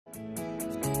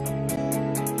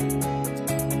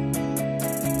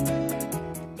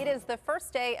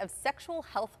first day of Sexual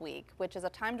Health Week, which is a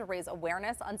time to raise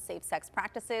awareness on safe sex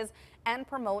practices and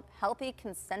promote healthy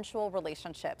consensual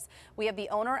relationships. We have the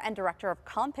owner and director of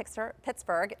Calm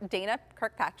Pittsburgh, Dana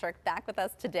Kirkpatrick, back with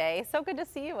us today. So good to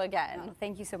see you again. Oh,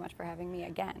 thank you so much for having me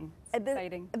again. It's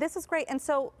exciting. This is great. And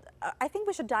so I think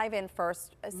we should dive in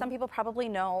first. Some people probably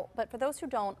know, but for those who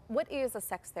don't, what is a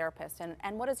sex therapist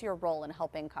and what is your role in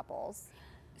helping couples?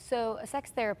 So a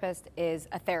sex therapist is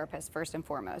a therapist first and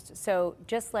foremost. So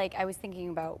just like I was thinking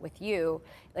about with you,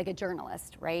 like a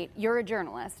journalist, right? You're a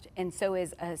journalist and so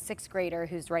is a sixth grader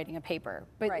who's writing a paper.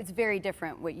 But Right. It's very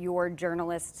different what your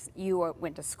journalists, you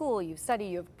went to school, you study,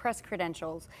 you have press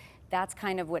credentials. That's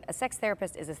kind of what a sex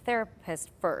therapist is, a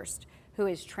therapist first who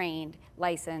is trained,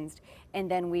 licensed, and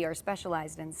then we are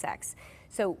specialized in sex.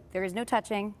 So there is no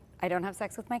touching. I don't have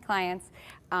sex with my clients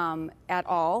at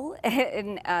all.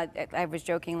 And I was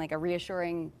joking, like a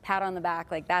reassuring pat on the back,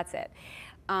 like that's it.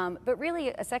 But really,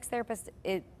 a sex therapist,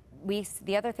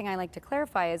 the other thing I like to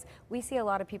clarify is we see a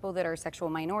lot of people that are sexual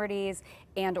minorities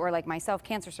and or like myself,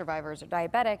 cancer survivors or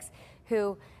diabetics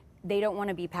who they don't want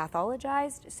to be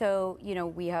pathologized. So, you know,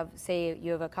 we have, say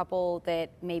you have a couple that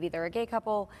maybe they're a gay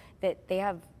couple that they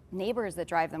have neighbors that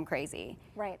drive them crazy.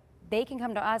 Right. They can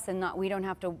come to us and we're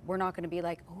not going to be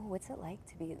like, oh, what's it like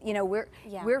to be, you know,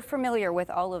 we're familiar with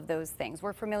all of those things.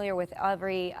 We're familiar with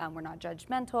we're not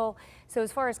judgmental. So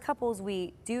as far as couples,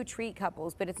 we do treat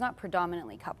couples, but it's not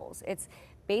predominantly couples. It's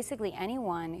basically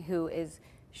anyone who is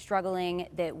struggling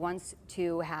that wants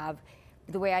to have,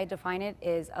 the way I define it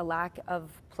is a lack of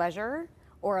pleasure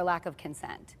or a lack of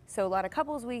consent. So a lot of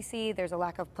couples we see, there's a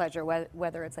lack of pleasure,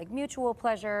 whether it's like mutual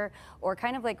pleasure or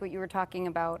kind of like what you were talking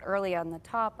about early on the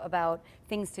top about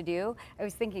things to do. I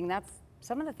was thinking that's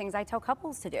some of the things I tell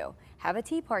couples to do. Have a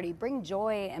tea party, bring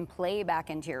joy and play back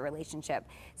into your relationship.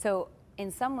 So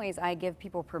in some ways I give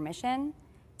people permission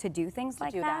to do things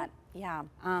like that. Yeah.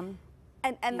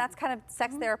 And that's kind of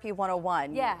sex therapy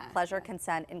 101. Yeah. Pleasure,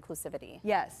 consent, inclusivity.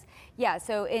 Yes. Yeah,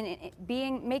 so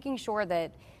making sure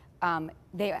that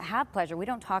they have pleasure. We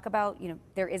don't talk about, you know,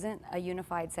 there isn't a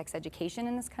unified sex education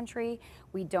in this country.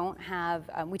 We don't have,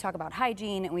 we talk about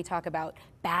hygiene and we talk about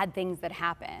bad things that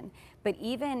happen. But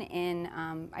even in,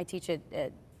 I teach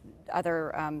at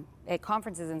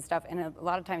conferences and stuff, and a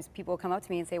lot of times people come up to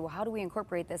me and say, well, how do we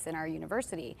incorporate this in our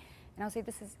university? And I'll say,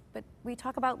 but we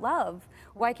talk about love.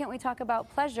 Why can't we talk about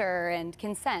pleasure and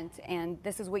consent? And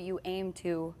this is what you aim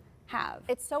to have.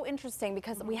 It's so interesting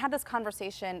because we had this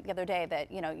conversation the other day that,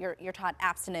 you know, you're taught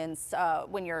abstinence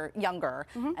when you're younger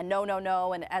and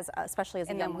no, and especially as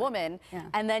a young woman,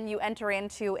 and then you enter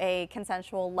into a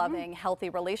consensual, loving, healthy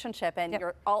relationship, and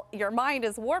your mind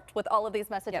is warped with all of these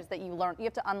messages that you learn. You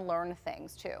have to unlearn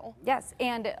things too. Yes,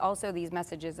 and also these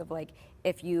messages of like,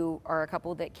 if you are a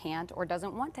couple that can't or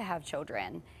doesn't want to have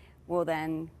children, well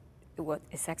then, what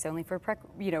is sex only for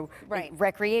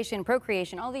recreation,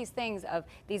 procreation, all these things of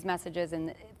these messages.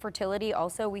 And fertility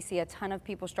also, we see a ton of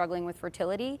people struggling with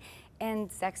fertility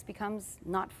and sex becomes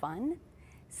not fun.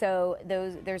 So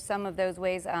there's some of those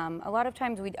ways. A lot of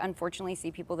times we unfortunately see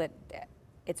people that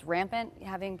it's rampant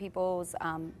having people's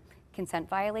consent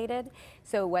violated.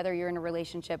 So whether you're in a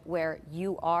relationship where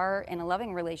you are in a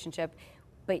loving relationship,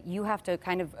 but you have to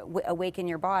kind of awaken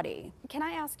your body. Can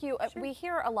I ask you, Sure. we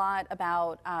hear a lot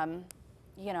about,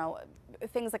 you know,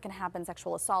 things that can happen,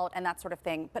 sexual assault and that sort of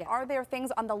thing, but are there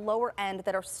things on the lower end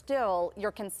that are still,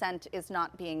 your consent is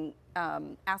not being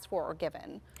asked for or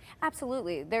given?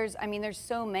 Absolutely. There's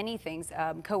so many things.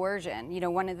 Coercion, you know,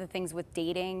 one of the things with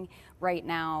dating right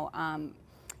now,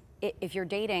 if you're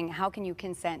dating, how can you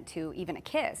consent to even a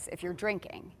kiss if you're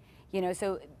drinking? You know,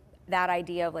 so that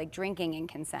idea of like drinking and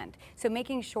consent. So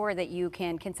making sure that you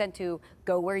can consent to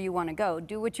go where you want to go,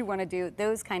 do what you want to do,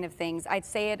 those kind of things. I'd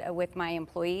say it with my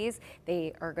employees.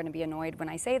 They are going to be annoyed when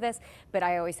I say this, but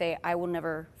I always say I will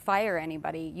never fire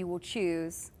anybody. You will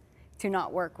choose to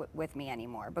not work with me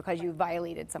anymore because you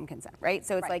violated some consent, right?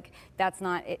 So it's like, that's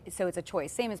not it. So it's a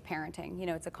choice. Same as parenting, you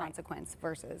know, it's a consequence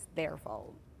versus their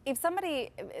fault. If somebody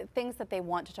thinks that they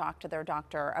want to talk to their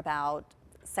doctor about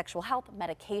sexual health,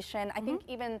 medication, I think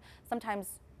even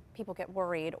sometimes people get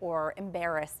worried or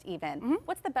embarrassed even.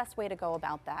 What's the best way to go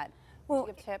about that? Well,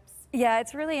 do you have tips? Yeah,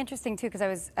 it's really interesting too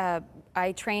because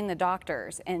I train the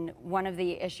doctors, and one of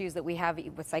the issues that we have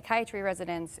with psychiatry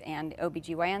residents and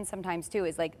OBGYN sometimes too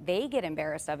is like they get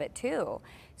embarrassed of it too.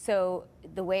 So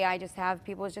the way I just have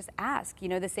people is just ask, you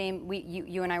know, the same,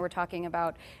 you and I were talking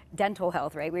about dental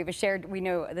health, right? We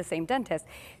know the same dentist.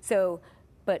 So,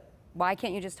 but why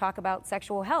can't you just talk about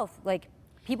sexual health? Like,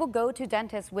 people go to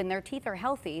dentists when their teeth are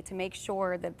healthy to make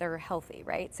sure that they're healthy,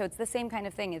 right? So it's the same kind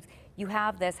of thing. Is you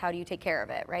have this, how do you take care of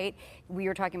it, right? We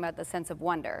were talking about the sense of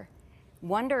wonder.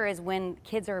 wonder is when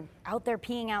kids are out there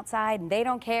peeing outside and they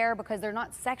don't care because they're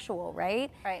not sexual,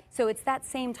 right? Right. So it's that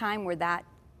same time where that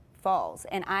falls,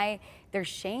 and their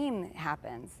shame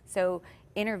happens. So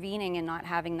intervening and not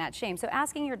having that shame. So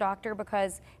asking your doctor,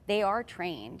 because they are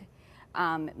trained.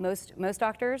 Most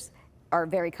doctors are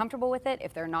very comfortable with it.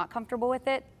 If they're not comfortable with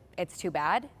it, it's too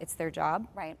bad. It's their job.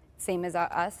 Right. Same as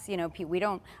us. You know, we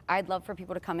don't. I'd love for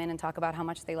people to come in and talk about how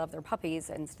much they love their puppies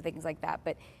and things like that.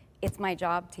 But it's my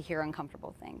job to hear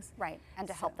uncomfortable things. Right. And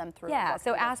to help them through. Yeah.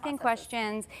 So asking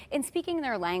questions and speaking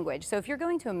their language. So if you're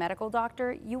going to a medical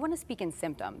doctor, you want to speak in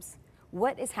symptoms.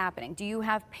 What is happening? Do you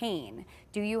have pain?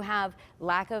 Do you have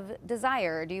lack of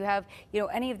desire? Do you have,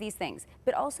 any of these things?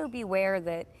 But also beware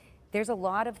that there's a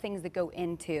lot of things that go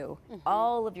into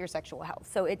all of your sexual health.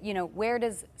 So where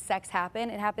does sex happen?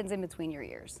 It happens in between your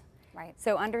ears. Right.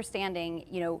 So understanding,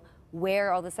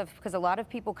 where all this stuff, because a lot of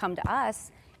people come to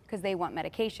us because they want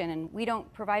medication, and we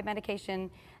don't provide medication.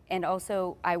 And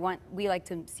also, we like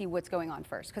to see what's going on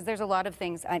first, because there's a lot of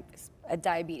things.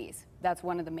 Diabetes. That's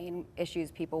one of the main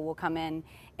issues. People will come in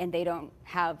and they don't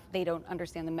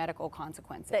understand the medical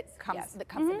consequences that comes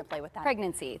into play with that.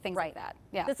 Pregnancy, things like that.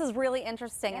 Yeah. This is really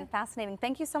interesting and fascinating.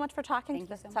 Thank you so much for talking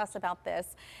to us about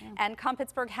this. Yeah. And Calm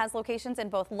Pittsburgh has locations in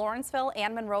both Lawrenceville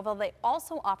and Monroeville. They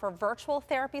also offer virtual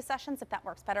therapy sessions if that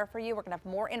works better for you. We're going to have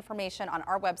more information on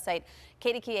our website,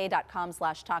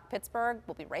 kdka.com/talkpittsburgh.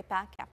 We'll be right back after